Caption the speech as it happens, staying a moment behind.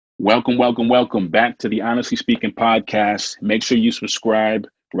Welcome back to the Honestly Speaking podcast. Make sure you subscribe,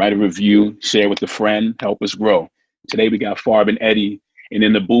 write a review, share with a friend, help us grow. Today we got Farb and Eddie, and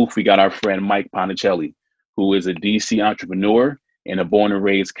in the booth we got our friend Mike Ponticelli, who is a DC entrepreneur and a born and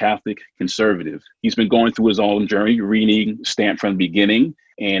raised Catholic conservative. He's been going through his own journey, reading Stamped from the Beginning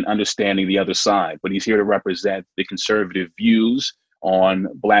and understanding the other side, but he's here to represent the conservative views on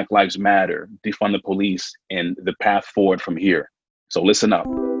Black Lives Matter, defund the police, and the path forward from here. So listen up.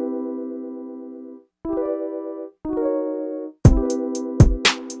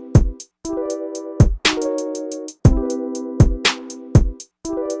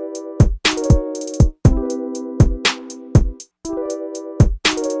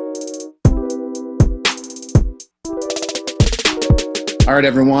 All right,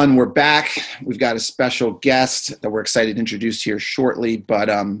 everyone, we're back. We've got a special guest that we're excited to introduce here shortly, but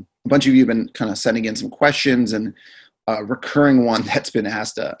a bunch of you have been kind of sending in some questions, and a recurring one that's been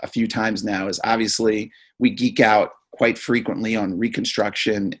asked a few times now is obviously we geek out quite frequently on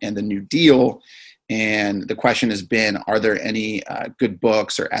Reconstruction and the New Deal, and the question has been, are there any good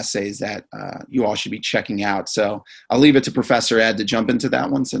books or essays that you all should be checking out? So I'll leave it to Professor Ed to jump into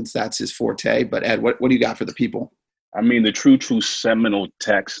that one since that's his forte, but Ed, what do you got for the people? I mean, the true seminal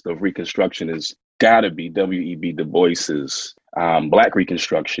text of Reconstruction has got to be W.E.B. Du Bois's Black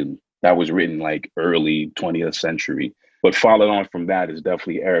Reconstruction that was written like early 20th century. But followed on from that is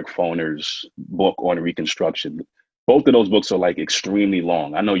definitely Eric Foner's book on Reconstruction. Both of those books are like extremely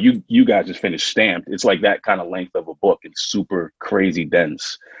long. I know you guys just finished Stamped. It's like that kind of length of a book. It's super crazy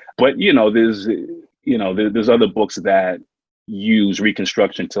dense. But, there's other books that use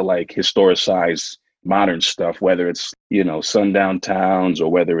Reconstruction to like historicize modern stuff, whether it's, sundown towns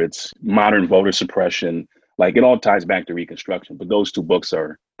or whether it's modern voter suppression. Like it all ties back to Reconstruction. But those two books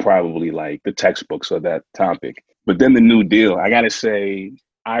are probably like the textbooks of that topic. But then the New Deal, I got to say,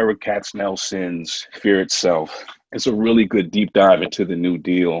 Ira Katznelson's Fear Itself. It's a really good deep dive into the New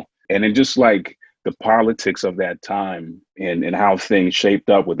Deal. And then just like the politics of that time and how things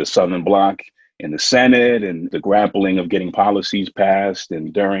shaped up with the Southern Bloc in the Senate and the grappling of getting policies passed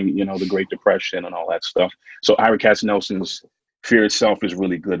and during, the Great Depression and all that stuff. So Ira Katznelson's Fear Itself is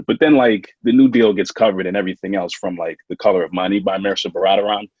really good. But then like the New Deal gets covered in everything else from like The Color of Money by Mirza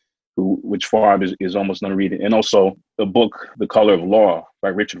Baradaran, which Farb is almost done reading. And also the book, The Color of Law by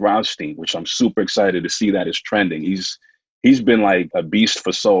Richard Rothstein, which I'm super excited to see that is trending. He's been like a beast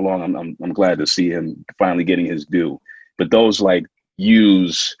for so long. I'm glad to see him finally getting his due. But those like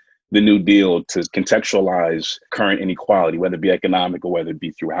use the New Deal to contextualize current inequality, whether it be economic or whether it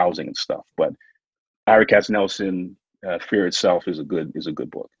be through housing and stuff. But Ira Katznelson, Fear Itself is a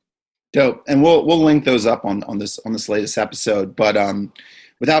good book. Dope, and we'll link those up on this latest episode. But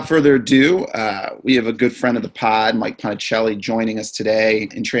without further ado, we have a good friend of the pod, Mike Ponticelli, joining us today.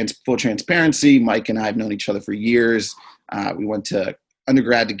 In full transparency, Mike and I have known each other for years. We went to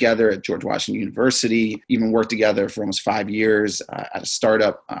undergrad together at George Washington University, even worked together for almost 5 years at a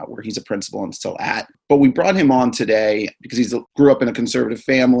startup where he's a principal and still at. But we brought him on today because he grew up in a conservative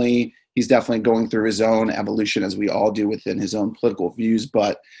family. He's definitely going through his own evolution, as we all do within his own political views.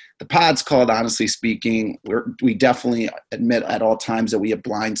 But the pod's called Honestly Speaking. We definitely admit at all times that we have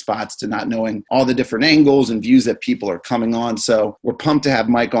blind spots to not knowing all the different angles and views that people are coming on. So we're pumped to have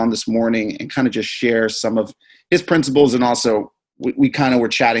Mike on this morning and kind of just share some of his principles. And also we kind of were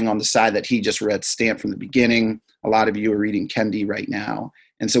chatting on the side that he just read Stamped from the Beginning. A lot of you are reading Kendi right now.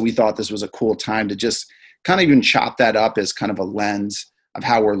 And so we thought this was a cool time to just kind of even chop that up as kind of a lens of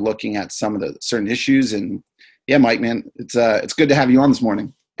how we're looking at some of the certain issues. And yeah, Mike, man, it's good to have you on this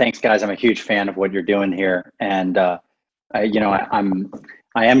morning. Thanks, guys. I'm a huge fan of what you're doing here. And,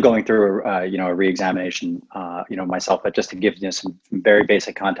 I am going through, a reexamination, myself, but just to give some very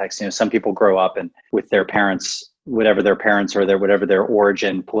basic context, some people grow up and with their parents, whatever their parents or whatever their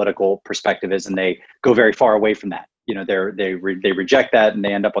origin political perspective is, and they go very far away from that. They reject that and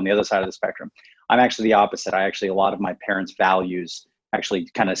they end up on the other side of the spectrum. I'm actually the opposite. A lot of my parents' values actually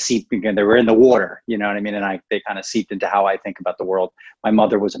kind of seeped, they were in the water, you know what I mean? And they kind of seeped into how I think about the world. My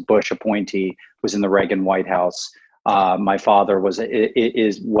mother was a Bush appointee, was in the Reagan White House. My father was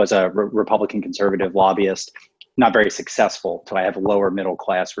a Republican conservative lobbyist, not very successful. So I have lower middle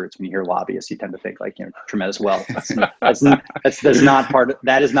class roots. When you hear lobbyists, you tend to think like, tremendous wealth. That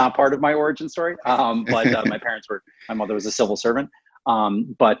is not part of my origin story. But my mother was a civil servant.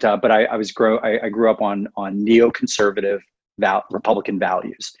 But I grew up on neoconservative Republican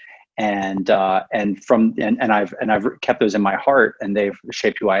values, and I've kept those in my heart, and they've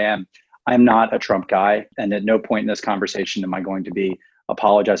shaped who I am. I'm not a Trump guy, and at no point in this conversation am I going to be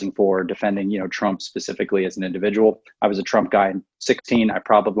apologizing for, defending, Trump specifically as an individual. I was a Trump guy in 2016.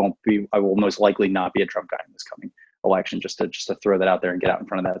 I will most likely not be a Trump guy in this coming election, just to throw that out there and get out in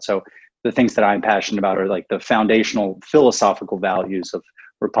front of that. So the things that I'm passionate about are like the foundational philosophical values of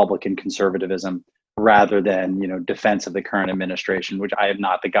Republican conservatism, rather than, defense of the current administration, which I am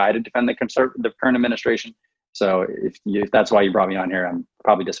not the guy to defend the current administration. So if that's why you brought me on here, I'm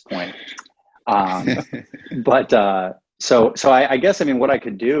probably disappointed. So I guess, what I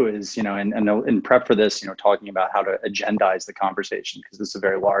could do is, and prep for this, talking about how to agendize the conversation, because this is a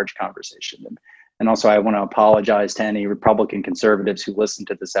very large conversation. And also I want to apologize to any Republican conservatives who listen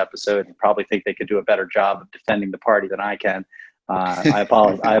to this episode and probably think they could do a better job of defending the party than I can. I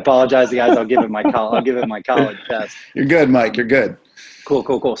apologize, guys. I'll give it my college best. You're good, Mike. You're good.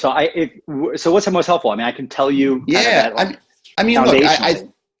 Cool. So so what's the most helpful? I can tell you. Yeah. Look,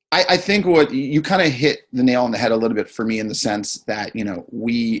 I think what you kind of hit the nail on the head a little bit for me, in the sense that,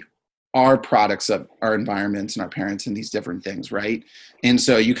 we are products of our environments and our parents and these different things. Right. And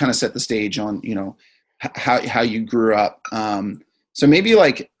so you kind of set the stage on, how you grew up. So maybe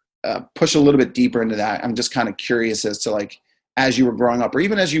push a little bit deeper into that. I'm just kind of curious as to as you were growing up, or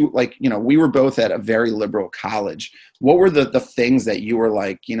even as you we were both at a very liberal college. What were the things that you were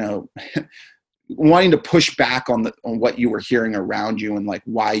wanting to push back on what you were hearing around you, and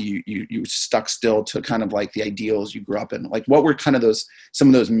why you stuck still to kind of the ideals you grew up in? What were kind of some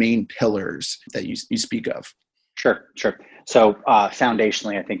of those main pillars that you speak of? Sure. So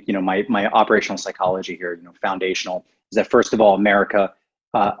foundationally, I think, my operational psychology here, foundational is that, first of all, America,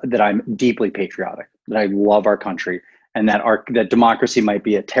 that I'm deeply patriotic, that I love our country, and that democracy might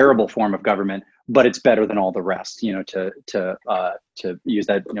be a terrible form of government, but it's better than all the rest. To use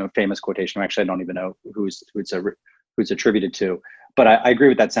that famous quotation. Actually, I don't even know who it's attributed to, but I agree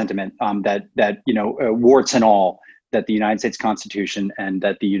with that sentiment. That warts and all, that the United States Constitution and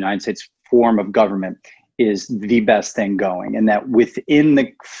that the United States form of government is the best thing going, and that within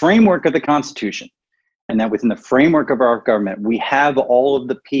the framework of the Constitution, and that within the framework of our government, we have all of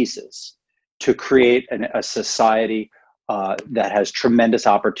the pieces to create a society that has tremendous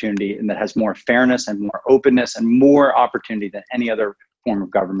opportunity, and that has more fairness and more openness and more opportunity than any other form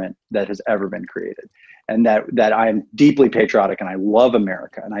of government that has ever been created. And that I am deeply patriotic, and I love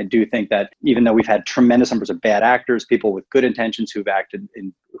America. And I do think that even though we've had tremendous numbers of bad actors, people with good intentions who've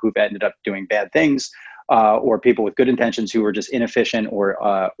ended up doing bad things, or people with good intentions who were just inefficient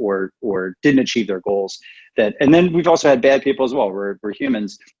or didn't achieve their goals. And then we've also had bad people as well. We're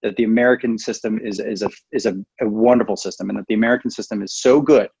humans. That the American system is a wonderful system, and that the American system is so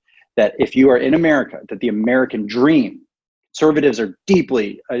good that if you are in America, that the American dream, conservatives are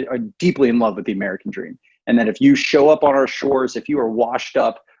deeply in love with the American dream, and that if you show up on our shores, if you are washed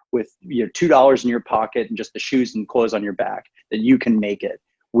up with $2 in your pocket and just the shoes and clothes on your back, that you can make it.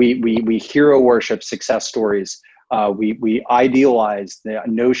 We hero worship success stories. We idealize the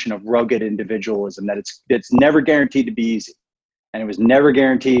notion of rugged individualism, that it's never guaranteed to be easy, and it was never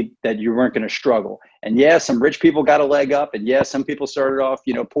guaranteed that you weren't going to struggle. And yeah, some rich people got a leg up, and yeah, some people started off,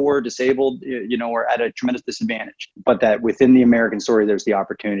 poor, disabled, or at a tremendous disadvantage. But that within the American story, there's the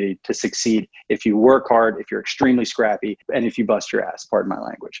opportunity to succeed if you work hard, if you're extremely scrappy, and if you bust your ass. Pardon my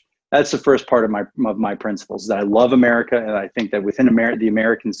language. That's the first part of my principles, that I love America, and I think that within the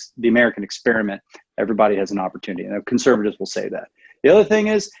American experiment, everybody has an opportunity, and conservatives will say that. The other thing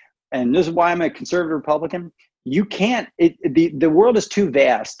is, and this is why I'm a conservative Republican, you can't. The world is too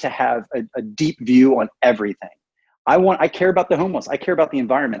vast to have a deep view on everything. I care about the homeless. I care about the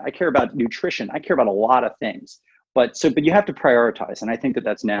environment. I care about nutrition. I care about a lot of things. But you have to prioritize, and I think that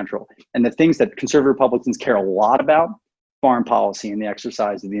that's natural. And the things that conservative Republicans care a lot about: foreign policy and the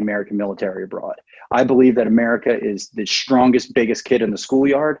exercise of the American military abroad. I believe that America is the strongest, biggest kid in the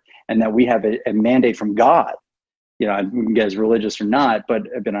schoolyard, and that we have a mandate from God. You can get as religious or not, but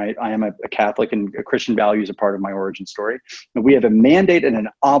I am a Catholic, and Christian values are part of my origin story. And we have a mandate and an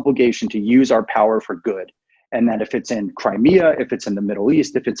obligation to use our power for good. And that if it's in Crimea, if it's in the Middle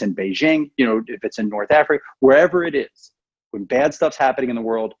East, if it's in Beijing, if it's in North Africa, wherever it is, when bad stuff's happening in the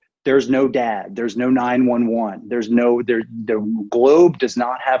world, there's no dad, there's no 911, the globe does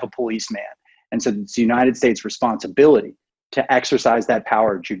not have a policeman. And so it's the United States' responsibility to exercise that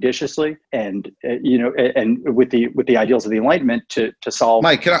power judiciously and with the ideals of the Enlightenment to solve.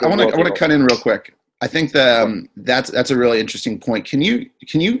 Mike, I want to cut in real quick. I think that's a really interesting point. Can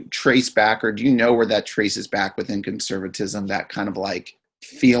you trace back, or do you know where that traces back within conservatism, that kind of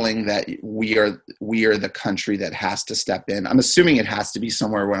feeling that we are the country that has to step in? I'm assuming it has to be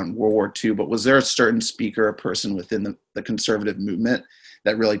somewhere around World War II, but was there a certain speaker or person within the conservative movement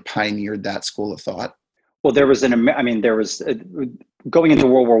that really pioneered that school of thought? Well, there was going into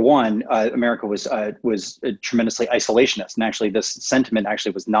World War One, America was tremendously isolationist, and actually, this sentiment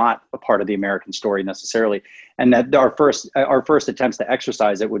actually was not a part of the American story necessarily. And that our first attempts to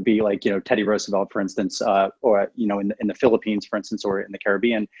exercise it would be like, Teddy Roosevelt, for instance, or in the Philippines, for instance, or in the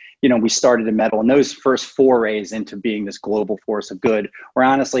Caribbean. We started to meddle, and those first forays into being this global force of good were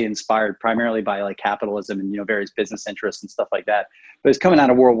honestly inspired primarily by like capitalism and various business interests and stuff like that. But it's coming out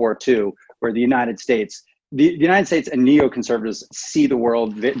of World War II, where the United States and neoconservatives see the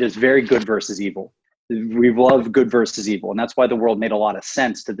world, there's very good versus evil. We love good versus evil. And that's why the world made a lot of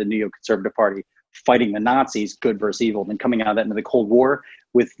sense to the neoconservative party fighting the Nazis, good versus evil. And then coming out of that into the Cold War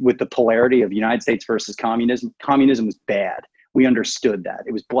with the polarity of United States versus communism. Communism was bad. We understood that.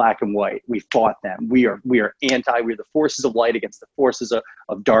 It was black and white. We fought them. We are anti, we're the forces of light against the forces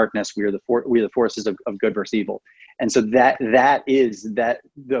of darkness. We are the forces of good versus evil. And so the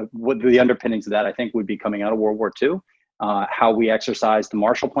underpinnings of that, I think, would be coming out of World War II, how we exercised the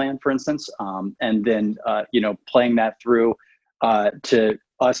Marshall Plan, for instance, and then playing that through to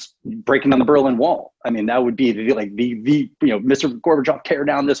us breaking down the Berlin Wall. I mean, that would be Mr. Gorbachev, tear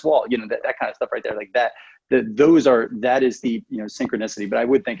down this wall, that kind of stuff right there, like that. That is the synchronicity. But I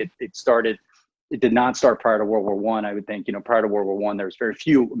would think it did not start prior to World War One. I would think, prior to World War One, there's very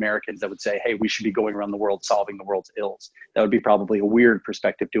few Americans that would say, hey, we should be going around the world solving the world's ills. That would be probably a weird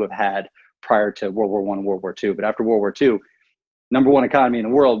perspective to have had prior to World War One and World War Two. But after World War Two, number one economy in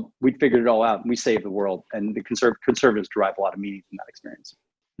the world, we figured it all out and we saved the world. And the conservatives derive a lot of meaning from that experience.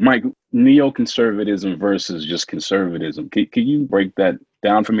 Mike, neoconservatism versus just conservatism. Can you break that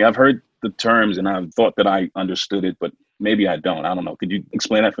down for me? I've heard the terms and I've thought that I understood it, but maybe I don't. I don't know. Could you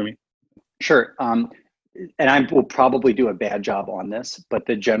explain that for me? Sure. And I will probably do a bad job on this, but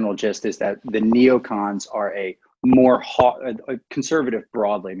the general gist is that the neocons are a more conservative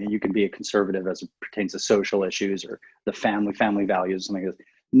broadly. I mean, you can be a conservative as it pertains to social issues or the family values, something like that.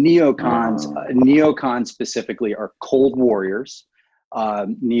 Neocons specifically are cold warriors.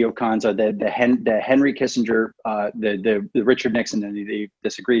 Neocons are the Henry Kissinger, the Richard Nixon, and they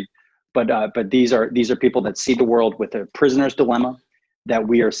disagreed. But these are people that see the world with a prisoner's dilemma, that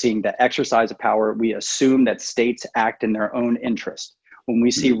we are seeing the exercise of power. We assume that states act in their own interest. When we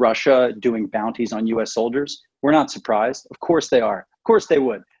see Russia doing bounties on US soldiers, we're not surprised. Of course they are. Of course they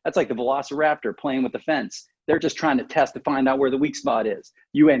would. That's like the velociraptor playing with the fence. They're just trying to test to find out where the weak spot is.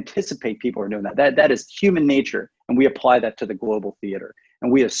 You anticipate people are doing that. That is human nature. And we apply that to the global theater.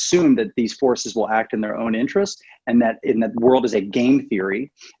 And we assume that these forces will act in their own interest, and that in the world is a game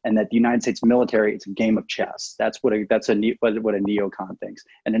theory, and that the United States military, it's a game of chess. That's what a neocon thinks.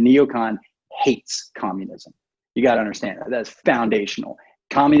 And a neocon hates communism. You got to understand that. That's foundational.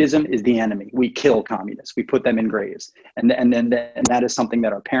 Communism is the enemy. We kill communists. We put them in graves. And that is something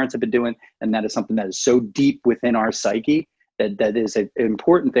that our parents have been doing, and that is something that is so deep within our psyche that is an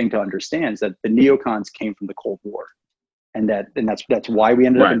important thing to understand, is that the neocons came from the Cold War. And that's why we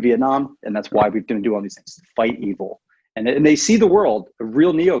ended up in Vietnam, and that's why we've been doing all these things to fight evil. And they see the world. A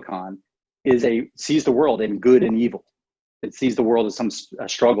real neocon sees the world in good and evil. It sees the world as some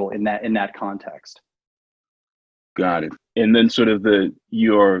struggle in that context. Got it. And then sort of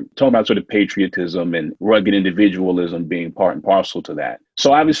you're talking about sort of patriotism and rugged individualism being part and parcel to that.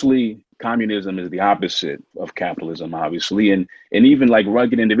 So obviously communism is the opposite of capitalism, obviously. And even like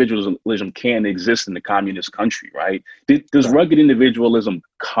rugged individualism can exist in the communist country, right? Does rugged individualism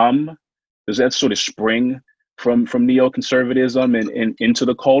does that sort of spring from neoconservatism and into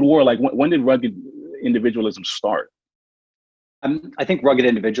the Cold War? Like when did rugged individualism start? I think rugged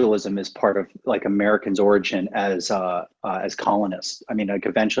individualism is part of like Americans' origin as colonists. I mean, like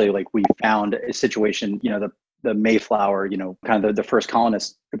eventually, like we found a situation, the Mayflower, kind of the first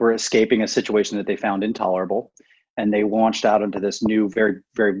colonists were escaping a situation that they found intolerable, and they launched out into this new, very,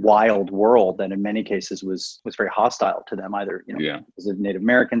 very wild world that in many cases was very hostile to them, either because of Native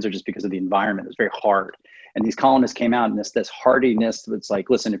Americans or just because of the environment. It was very hard. And these colonists came out in this hardiness. It's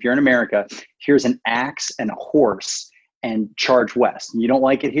like, listen, if you're in America, here's an axe and a horse, and charge west. And you don't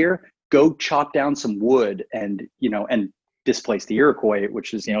like it here? Go chop down some wood and displace the Iroquois,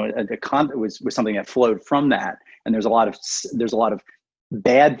 which is was something that flowed from that. And there's a lot of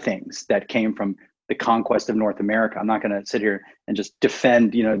bad things that came from the conquest of North America. I'm not going to sit here and just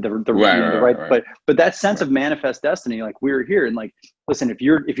defend the right. But that sense of manifest destiny, like we're here, and like, listen, if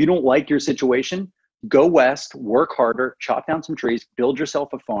you don't like your situation, go west, work harder, chop down some trees, build yourself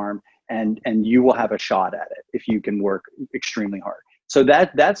a farm, and you will have a shot at it if you can work extremely hard. So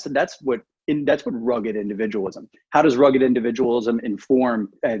that's what rugged individualism. How does rugged individualism inform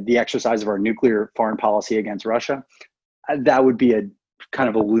the exercise of our nuclear foreign policy against Russia? That would be a kind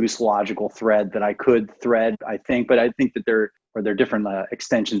of a loose logical thread that I could thread, I think, but I think that or they're different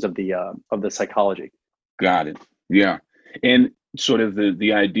extensions of the psychology. Got it. Yeah. And sort of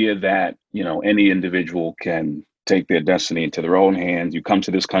the idea that, any individual can take their destiny into their own hands. You come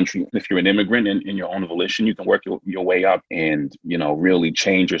to this country, if you're an immigrant in your own volition, you can work your way up and, really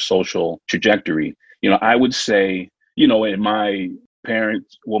change your social trajectory. I would say, in my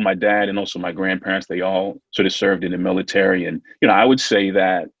parents, well, my dad and also my grandparents, they all sort of served in the military. And, I would say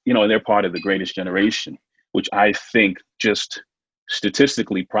that, they're part of the greatest generation, which I think just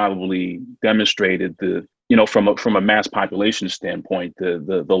statistically probably demonstrated from a mass population standpoint,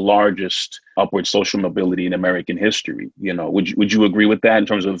 the largest upward social mobility in American history. Would you agree with that in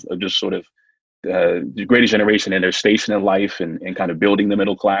terms of just sort of the greatest generation and their station in life and kind of building the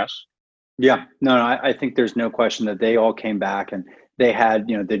middle class? Yeah, no, I think there's no question that they all came back, and they had,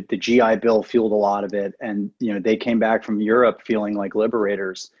 the GI Bill fueled a lot of it. And, they came back from Europe feeling like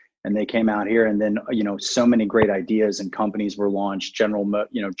liberators, and they came out here, and then, so many great ideas and companies were launched, General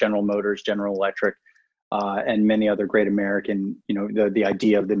Motors, General Electric, and many other great American, the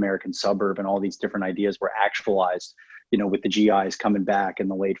idea of the American suburb and all these different ideas were actualized, with the GIs coming back in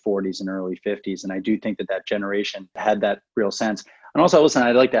the late 40s and early 50s. And I do think that generation had that real sense. And also, listen,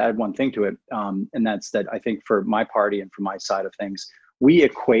 I'd like to add one thing to it. And that's that I think for my party and for my side of things, we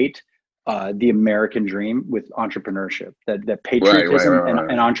equate the American dream with entrepreneurship, that patriotism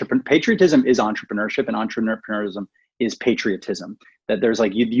and patriotism is entrepreneurship, and entrepreneurism is patriotism. That there's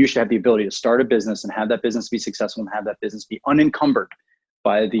you should have the ability to start a business and have that business be successful and have that business be unencumbered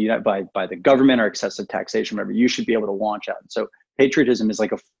by the government or excessive taxation, whatever. You should be able to launch out. And so patriotism is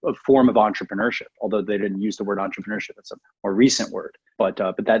like a form of entrepreneurship, although they didn't use the word entrepreneurship. It's a more recent word, but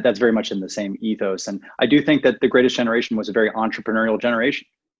that's very much in the same ethos. And I do think that the greatest generation was a very entrepreneurial generation.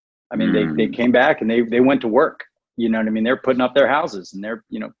 I mean, they came back and they went to work. You know what I mean? They're putting up their houses, and they're,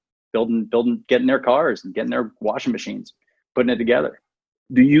 building, getting their cars and getting their washing machines, putting it together.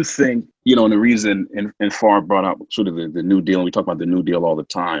 Do you think, and the reason, and Farr brought up sort of the New Deal, and we talk about the New Deal all the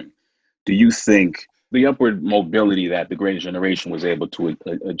time. Do you think the upward mobility that the greatest generation was able to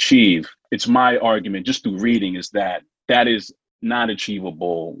achieve, it's my argument just through reading, is that is not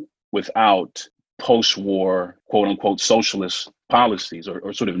achievable without post-war, quote unquote, socialist policies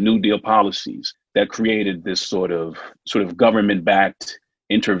or sort of New Deal policies that created this sort of government-backed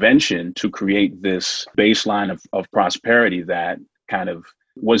intervention to create this baseline of prosperity that kind of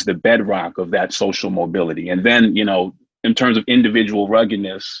was the bedrock of that social mobility. And then, in terms of individual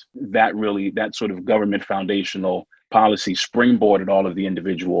ruggedness, that sort of government foundational policy springboarded all of the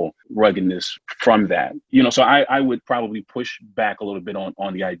individual ruggedness from that. So I would probably push back a little bit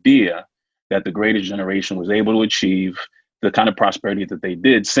on the idea that the greatest generation was able to achieve the kind of prosperity that they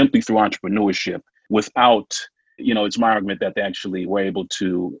did simply through entrepreneurship without, it's my argument that they actually were able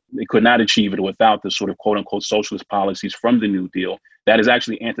to, they could not achieve it without the sort of quote unquote socialist policies from the New Deal that is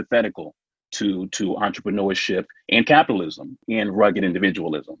actually antithetical to entrepreneurship and capitalism and rugged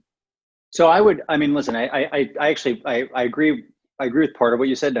individualism. So listen, I actually agree with part of what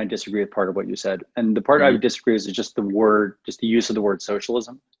you said, and I disagree with part of what you said. And the part I would disagree with is just the use of the word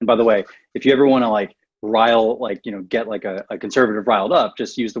socialism. And by the way, if you ever want to get a conservative riled up,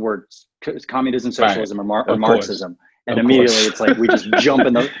 just use the word communism, socialism, or Marxism. And immediately it's like we just jump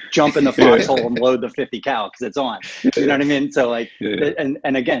in the foxhole and load the 50 cal because it's on. You know what I mean? So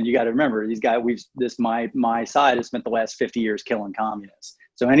and again, you got to remember, these guys, my side has spent the last 50 years killing communists.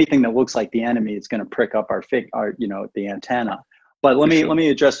 So anything that looks like the enemy is going to prick up the antenna. But let me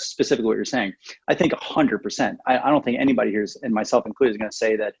address specifically what you're saying. I think 100%. I don't think anybody here, and myself included, is going to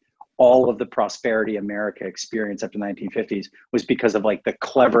say that all of the prosperity America experienced after the 1950s was because of the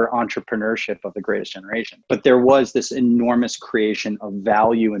clever entrepreneurship of the greatest generation. But there was this enormous creation of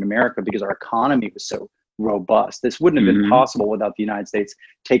value in America because our economy was so robust. This wouldn't have been possible without the United States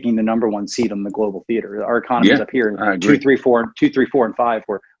taking the #1 seat on the global theater. Our economies up here, 2, 3, 4, and 5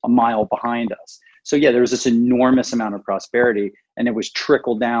 were a mile behind us. So yeah, there was this enormous amount of prosperity, and it was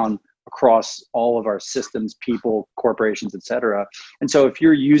trickled down across all of our systems, people, corporations, et cetera. And so if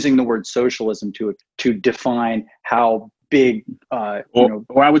you're using the word socialism to define how big, or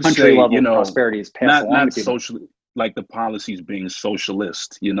I would country say, level prosperity is passed along not socially, like the policies being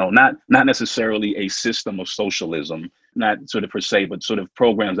socialist, not necessarily a system of socialism, not sort of per se, but sort of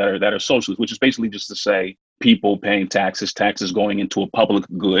programs that are socialist, which is basically just to say people paying taxes going into a public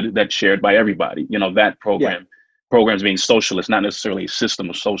good that's shared by everybody. That program. Yeah. Programs being socialist, not necessarily a system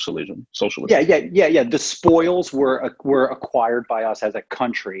of socialism. Yeah. The spoils were acquired by us as a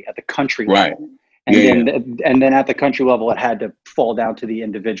country at the country level, and then at the country level, it had to fall down to the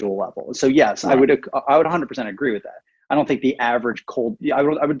individual level. So yes, right. I would 100% agree with that. I don't think the average I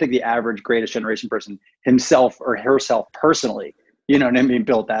would think the average greatest generation person himself or herself personally, you know what I mean,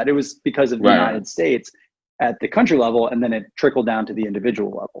 built that. It was because of the United States at the country level, and then it trickled down to the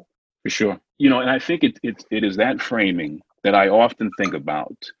individual level. For sure. And I think it is that framing that I often think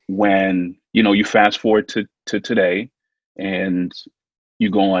about when, you fast forward to today, and you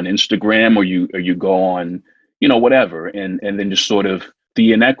go on Instagram, or you go on, whatever, and then just sort of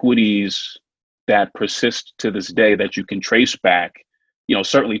the inequities that persist to this day that you can trace back,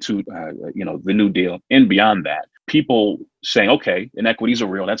 certainly to, the New Deal and beyond that. People saying, okay, inequities are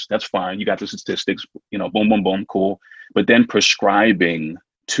real. That's fine. You got the statistics, boom, boom, boom, cool. But then prescribing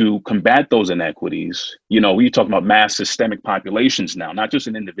to combat those inequities, we talk about mass systemic populations now, not just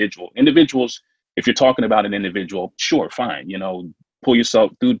an individual. Individuals, if you're talking about an individual, sure, fine, pull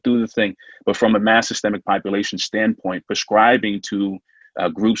yourself, do the thing. But from a mass systemic population standpoint, prescribing to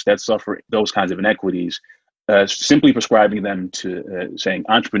groups that suffer those kinds of inequities, simply prescribing them to saying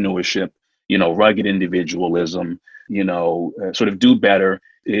entrepreneurship, rugged individualism, sort of do better,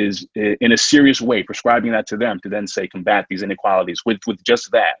 is in a serious way prescribing that to them to then say combat these inequalities with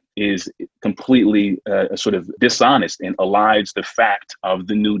just that is completely sort of dishonest and elides the fact of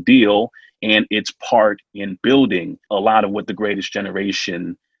the New Deal and its part in building a lot of what the greatest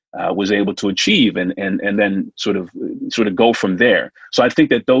generation was able to achieve, and then sort of go from there. So I think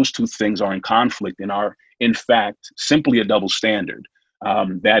that those two things are in conflict and are in fact simply a double standard.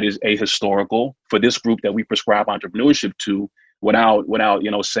 That is ahistorical for this group that we prescribe entrepreneurship to, without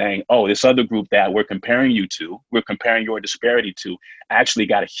saying, oh, this other group that we're comparing your disparity to, actually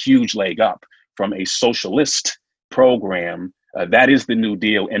got a huge leg up from a socialist program. That is the New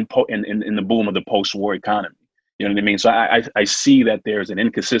Deal and in the boom of the post-war economy. You know what I mean? So I see that there's an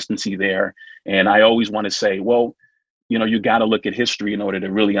inconsistency there, and I always want to say, well, you got to look at history in order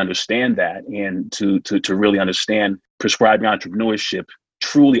to really understand that, and to really understand prescribing entrepreneurship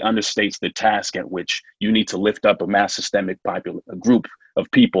truly understates the task at which you need to lift up a mass systemic group of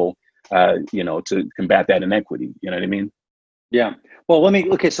people, to combat that inequity. You know what I mean? Yeah. Well,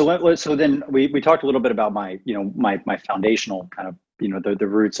 so then we talked a little bit about my foundational kind of, the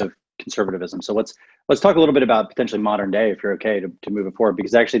roots of conservatism. So let's talk a little bit about potentially modern day, if you're okay to move it forward,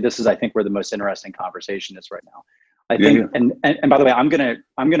 because actually this is, I think, where the most interesting conversation is right now. I think, yeah. And by the way, I'm gonna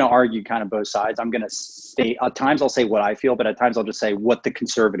argue kind of both sides. I'm gonna say, at times I'll say what I feel, but at times I'll just say what the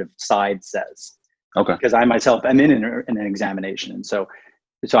conservative side says. Okay. Because I myself am in an examination, and so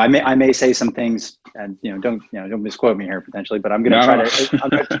I may say some things, and don't misquote me here potentially, but I'm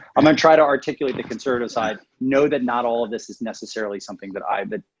gonna try to articulate the conservative side. Know that not all of this is necessarily something that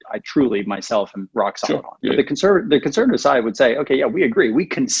I truly myself am rock solid on. Yeah. But the conservative side would say, okay, yeah, we agree, we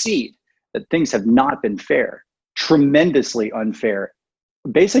concede that things have not been fair. Tremendously unfair.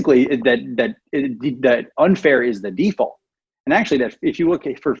 Basically, that unfair is the default. And actually, that if you look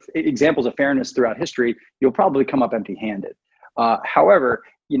for examples of fairness throughout history, you'll probably come up empty-handed. However,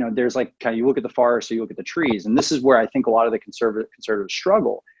 there's like kind of, you look at the forest or you look at the trees, and this is where I think a lot of the conservatives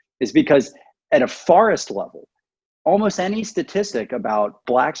struggle, is because at a forest level, almost any statistic about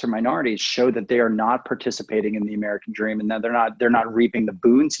Blacks or minorities show that they are not participating in the American dream, and that they're not reaping the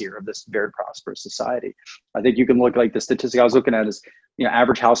boons here of this very prosperous society. I think you can look, like the statistic I was looking at is,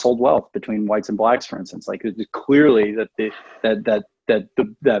 average household wealth between whites and Blacks, for instance. Like, it's clearly that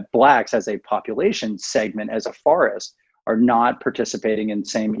Blacks as a population segment, as a forest, are not participating in the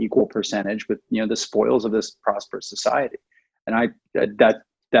same equal percentage with the spoils of this prosperous society. And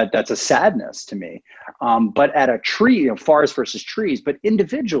that's a sadness to me. But at a tree, forest versus trees, but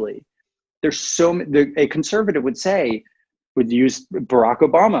individually, there's a conservative would use Barack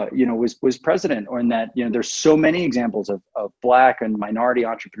Obama, was president, or in that, there's so many examples of Black and minority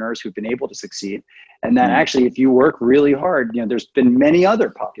entrepreneurs who've been able to succeed. And that actually, if you work really hard, there's been many other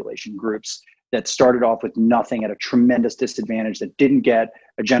population groups that started off with nothing at a tremendous disadvantage, that didn't get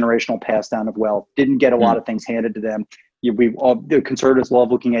a generational pass down of wealth, didn't get a lot of things handed to them. The conservatives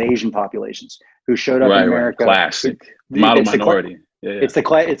love looking at Asian populations who showed up in America. Classic model minority. It's a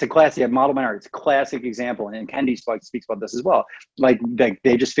classic model minority. It's a classic example, and Kendi speaks about this as well. Like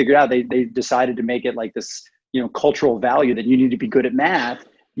they just figured out, they decided to make it like this, cultural value that you need to be good at math.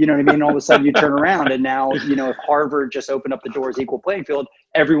 You know what I mean? All of a sudden you turn around, and now, if Harvard just opened up the doors, equal playing field,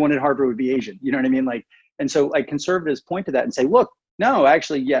 everyone at Harvard would be Asian. You know what I mean? Like, and so like conservatives point to that and say, look, no,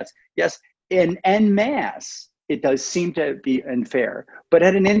 actually, yes, en masse, it does seem to be unfair. But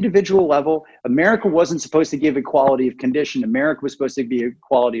at an individual level, America wasn't supposed to give equality of condition. America was supposed to be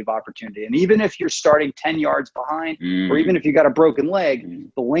equality of opportunity. And even if you're starting 10 yards behind, or even if you got a broken leg,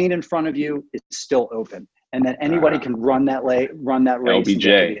 the lane in front of you is still open. and then anybody can run that race and get to LBJ,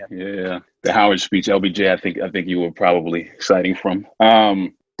 the end. yeah, the Howard speech, Run that race and get to the LBJ, end. yeah, the Howard speech, LBJ. I think you were probably citing from.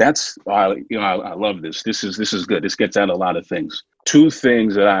 That's I love this. This is good. This gets at a lot of things. Two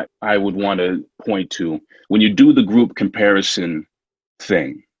things that I would want to point to when you do the group comparison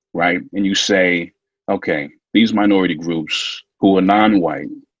thing, right? And you say, okay, these minority groups who are non-white,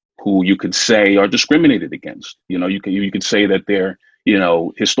 who you could say are discriminated against. You could say that they're,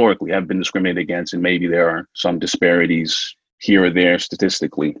 historically have been discriminated against, and maybe there are some disparities here or there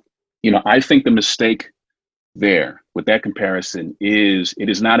statistically. I think the mistake there with that comparison is it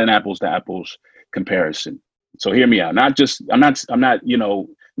is not an apples to apples comparison. So hear me out. I'm not,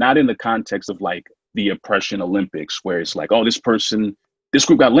 not in the context of like the oppression Olympics where it's like, oh, this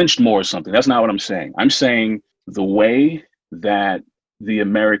group got lynched more or something. That's not what I'm saying. I'm saying the way that the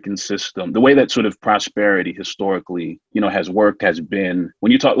American system, the way that sort of prosperity historically, has worked has been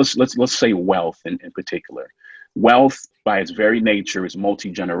when you talk, let's say wealth in particular. Wealth by its very nature is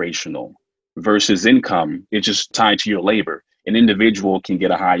multi-generational versus income. It's just tied to your labor. An individual can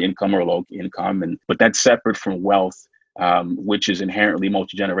get a high income or a low income, but that's separate from wealth, which is inherently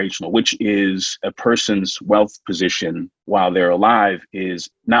multi-generational, which is a person's wealth position while they're alive is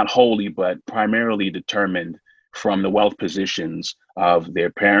not wholly, but primarily determined from the wealth positions of their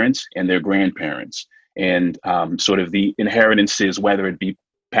parents and their grandparents. And sort of the inheritances, whether it be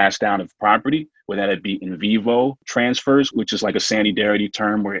passed down of property, whether it be in vivo transfers, which is like a Sandy Darity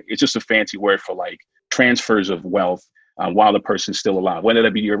term, where it's just a fancy word for like transfers of wealth while the person's still alive, whether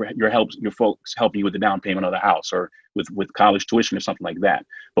that be your folks helping you with the down payment of the house or with college tuition or something like that.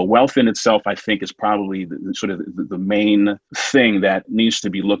 But wealth in itself, I think, is probably the main thing that needs to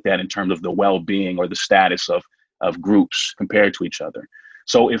be looked at in terms of the well-being or the status of groups compared to each other.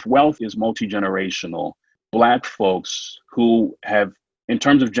 So if wealth is multi-generational, Black folks who have, in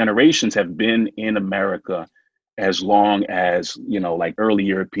terms of generations, have been in America as long as, like early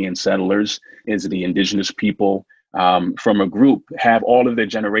European settlers, is the indigenous people from a group, have all of their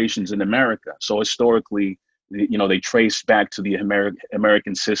generations in America. So historically, they trace back to the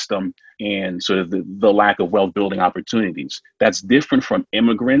American system and sort of the lack of wealth building opportunities. That's different from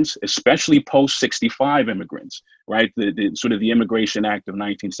immigrants, especially post 65 immigrants, right? The sort of the Immigration Act of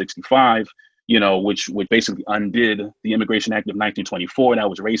 1965, which basically undid the Immigration Act of 1924 that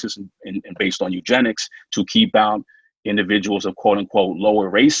was racist and based on eugenics to keep out individuals of quote unquote lower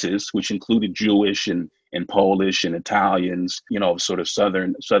races, which included Jewish and Polish and Italians, sort of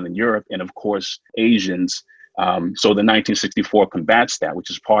Southern Europe, and of course, Asians. So the 1964 combats that, which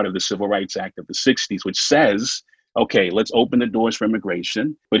is part of the Civil Rights Act of the 60s, which says, okay, let's open the doors for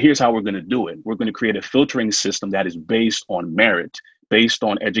immigration, but here's how we're going to do it. We're going to create a filtering system that is based on merit, based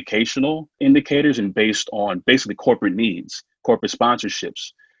on educational indicators, and based on basically corporate needs, corporate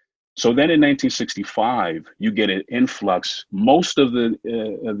sponsorships. So then in 1965, you get an influx, most of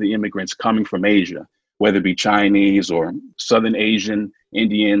the immigrants coming from Asia, whether it be Chinese or Southern Asian,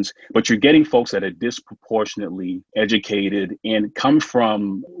 Indians, but you're getting folks that are disproportionately educated and come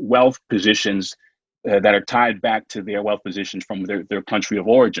from wealth positions that are tied back to their wealth positions from their country of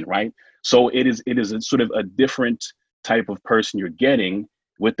origin, right? So it is a sort of a different type of person you're getting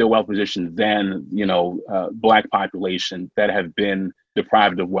with their wealth position than, Black population that have been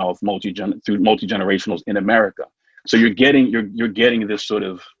deprived of wealth through multi-generationals in America. So you're getting this sort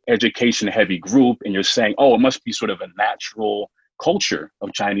of education heavy group, and you're saying, oh, it must be sort of a natural culture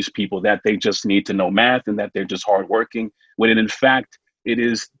of Chinese people that they just need to know math and that they're just hardworking, when in fact, it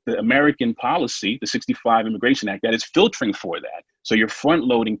is the American policy, the 65 Immigration Act, that is filtering for that. So you're front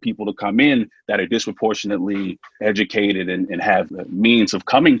loading people to come in that are disproportionately educated and have means of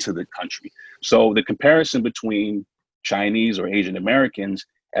coming to the country. So the comparison between Chinese or Asian Americans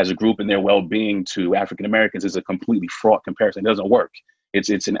as a group and their well-being to African Americans is a completely fraught comparison. It doesn't work. It's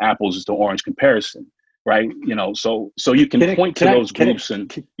an apples to orange comparison, right? So you can point to those groups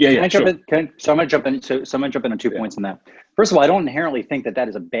and yeah, sure. So I'm going to jump in. So I'm going to jump in on 2 points on that. First of all, I don't inherently think that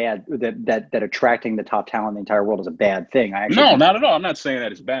is a bad, that attracting the top talent in the entire world is a bad thing. No, not at all. I'm not saying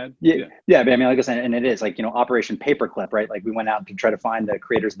that it's bad. Yeah. But I mean, like I said, and it is like, Operation Paperclip, right? Like we went out to try to find the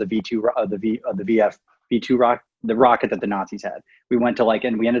creators of the V2 rocket, the rocket that the Nazis had. We went to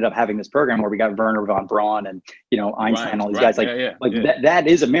and we ended up having this program where we got Werner von Braun and, Einstein, all these guys. That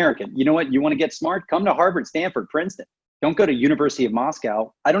is American. You know what? You want to get smart? Come to Harvard, Stanford, Princeton. Don't go to University of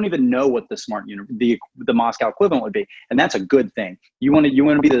Moscow. I don't even know what the Moscow equivalent would be, and that's a good thing. You want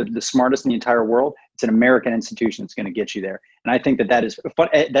to be the smartest in the entire world. It's an American institution that's going to get you there, and I think that is fun.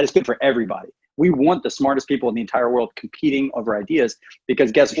 That is good for everybody. We want the smartest people in the entire world competing over ideas,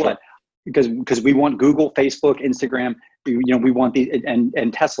 because guess what? because we want Google, Facebook, Instagram, we want the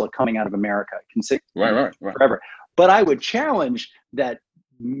and Tesla coming out of America Right. forever. But I would challenge that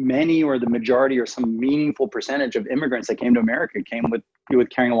many or the majority or some meaningful percentage of immigrants that came to America came with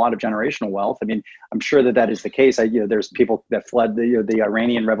carrying a lot of generational wealth. I mean, I'm sure that is the case. There's people that fled the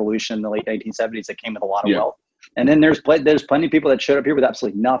Iranian Revolution in the late 1970s that came with a lot of wealth. And then there's plenty of people that showed up here with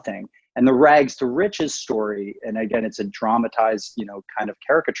absolutely nothing. And the rags to riches story, and again, it's a dramatized, kind of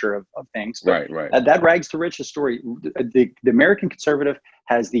caricature of things. Right. That rags to riches story, the American conservative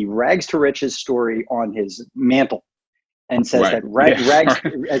has the rags to riches story on his mantle, and says that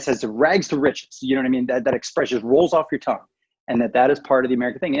it says the rags to riches. You know what I mean? That expression just rolls off your tongue, and that is part of the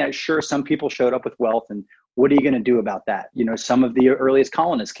American thing. Yeah, sure, some people showed up with wealth, and what are you going to do about that? Some of the earliest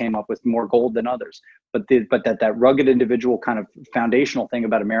colonists came up with more gold than others, but that rugged individual kind of foundational thing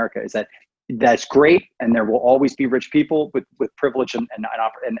about America is that's great, and there will always be rich people with privilege and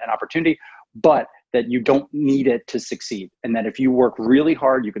opportunity, but that you don't need it to succeed, and that if you work really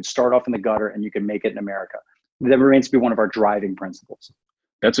hard, you can start off in the gutter and you can make it in America. That remains to be one of our driving principles.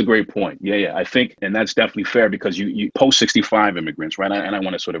 That's a great point. Yeah. I think, and that's definitely fair, because you post-65 immigrants, right? And I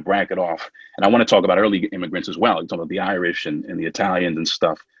want to sort of bracket off, and I want to talk about early immigrants as well. You talk about the Irish and the Italians and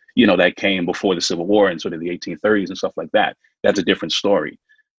stuff, that came before the Civil War and sort of the 1830s and stuff like that. That's a different story.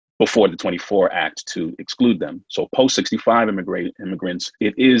 Before the 24 Act to exclude them. So post-65 immigrants,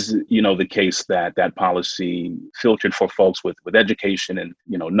 it is, the case that policy filtered for folks with education and,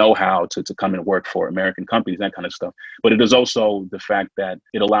 know-how to come and work for American companies, that kind of stuff. But it is also the fact that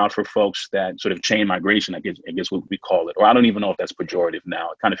it allowed for folks that sort of chain migration, I guess what we call it, or I don't even know if that's pejorative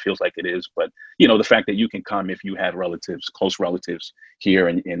now. It kind of feels like it is, but, the fact that you can come if you have relatives, close relatives here,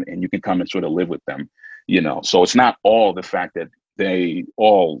 and you can come and sort of live with them, So it's not all the fact that they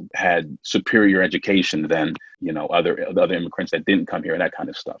all had superior education than other immigrants that didn't come here and that kind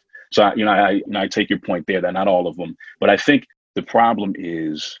of stuff. So I take your point there that not all of them, but I think the problem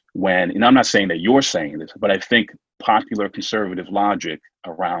is when, and I'm not saying that you're saying this, but I think popular conservative logic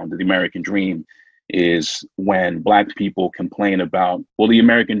around the American dream is when Black people complain about, well, the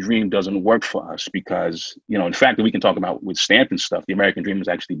American dream doesn't work for us because, in fact, we can talk about with Stanton stuff, the American dream was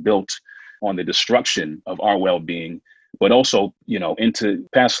actually built on the destruction of our well-being, but also, into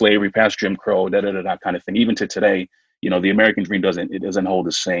past slavery, past Jim Crow, that kind of thing. Even to today, the American dream doesn't hold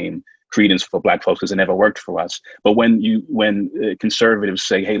the same credence for Black folks because it never worked for us. But when conservatives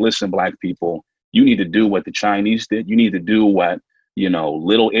say, hey, listen, Black people, you need to do what the Chinese did. You need to do what,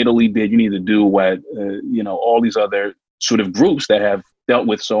 Little Italy did. You need to do what, all these other sort of groups that have dealt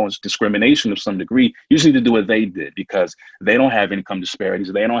with so much discrimination of some degree. You just need to do what they did because they don't have income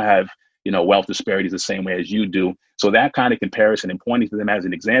disparities. They don't have wealth disparities the same way as you do. So that kind of comparison and pointing to them as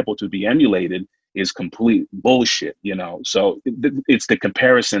an example to be emulated is complete bullshit, So it's the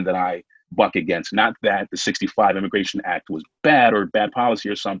comparison that I buck against, not that the 65 Immigration Act was bad or bad policy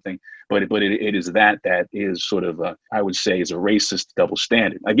or something, but it is that is sort of I would say is a racist double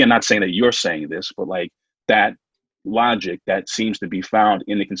standard. Again, not saying that you're saying this, but like that logic that seems to be found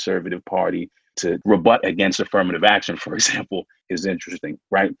in the conservative party to rebut against affirmative action, for example, is interesting,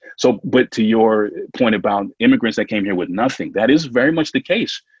 right? So, but to your point about immigrants that came here with nothing, that is very much the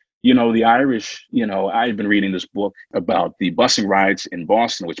case. The Irish, I've been reading this book about the busing riots in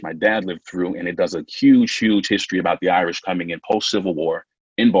Boston, which my dad lived through, and it does a huge history about the Irish coming in post-Civil War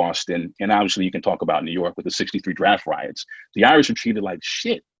in Boston. And obviously you can talk about New York with the 63 draft riots. The Irish were treated like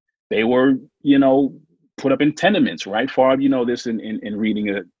shit. They were, put up in tenements, right? Farb, this in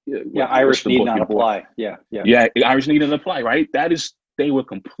reading Irish need not apply. Yeah, Irish need not apply, right? They were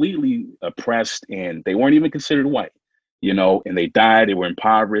completely oppressed and they weren't even considered white, and they died, they were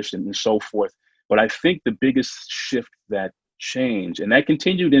impoverished and so forth. But I think the biggest shift that changed, and that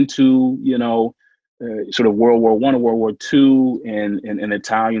continued into, sort of World War I or World War II and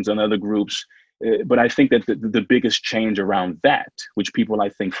Italians and other groups. But I think that the biggest change around that, which people I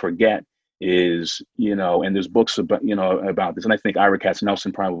think forget, is, and there's books about, about this, and I think Ira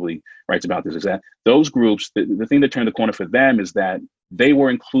Katz-Nelson probably writes about this, is that those groups, the thing that turned the corner for them is that they were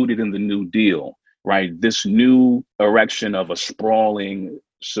included in the New Deal, right? This new erection of a sprawling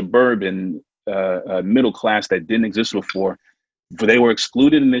suburban middle class that didn't exist before. They were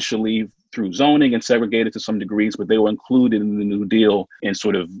excluded initially through zoning and segregated to some degrees, but they were included in the New Deal and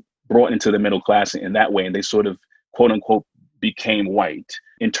sort of brought into the middle class in that way. And they sort of, quote unquote, became white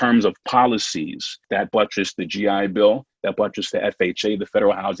in terms of policies that buttressed the GI Bill, that buttressed the FHA, the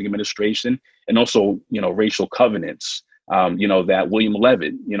Federal Housing Administration, and also, racial covenants, that William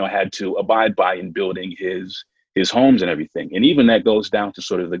Levitt, had to abide by in building his homes and everything. And even that goes down to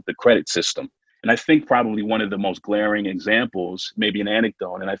sort of the credit system. And I think probably one of the most glaring examples, maybe an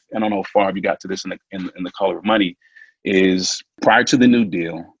anecdote, and I don't know how far you got to this in the Color of Money, is prior to the New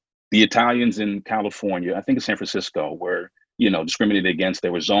Deal, the Italians in California, I think in San Francisco, were, discriminated against.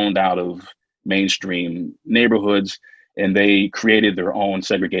 They were zoned out of mainstream neighborhoods, and they created their own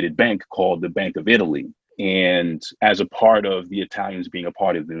segregated bank called the Bank of Italy. And as a part of the Italians being a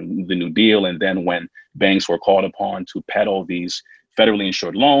part of the New Deal, and then when banks were called upon to peddle these federally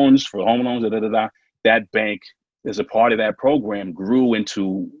insured loans for home loans, that bank, as a part of that program, grew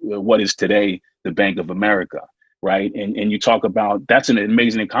into what is today the Bank of America, right? And you talk about, that's an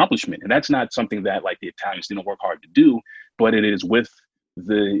amazing accomplishment. And that's not something that like the Italians didn't work hard to do, but it is with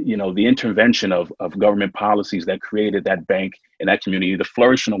the intervention of government policies that created that bank and that community to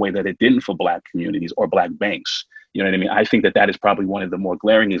flourish in a way that it didn't for Black communities or Black banks. You know what I mean? I think that is probably one of the more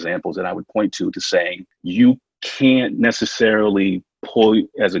glaring examples that I would point to saying you can't necessarily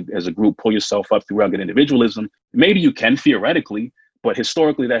as a group pull yourself up through rugged individualism. Maybe you can theoretically, but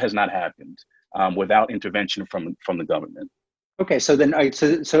historically that has not happened without intervention from the government. Okay, so then,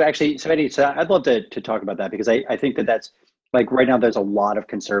 so Eddie, so I'd love to talk about that, because I think that's, like, right now there's a lot of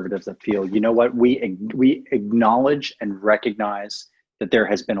conservatives that feel, you know what, we acknowledge and recognize that there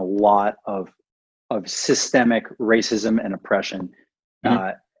has been a lot of systemic racism and oppression,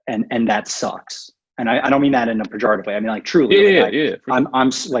 and that sucks. And I don't mean that in a pejorative way. I mean, like, truly.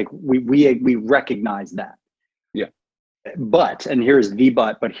 I'm like, we recognize that. Yeah. But, and here's the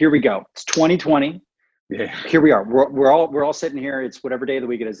but here we go. It's 2020. Yeah. Here we are. We're all sitting here. It's whatever day of the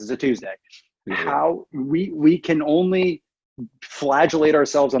week it is. It's a Tuesday. Yeah. How we can only flagellate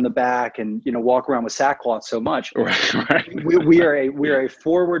ourselves on the back and walk around with sackcloth so much. Right. We are a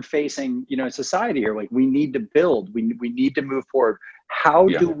forward facing society here. Like, we need to build. We need to move forward. How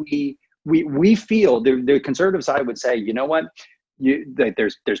do we feel? The conservative side would say, you know what,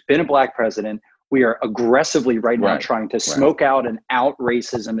 there's been a Black president. We are aggressively right now trying to smoke out and out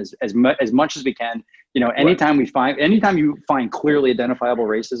racism as much as we can. Anytime you find clearly identifiable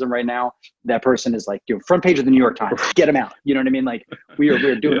racism right now, that person is like, front page of the New York Times, get them out. You know what I mean? Like,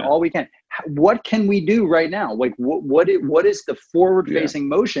 we're doing all we can. What can we do right now? Like, what is the forward facing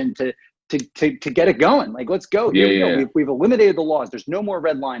motion to get it going? Like, let's go. Here we go. We've eliminated the laws. There's no more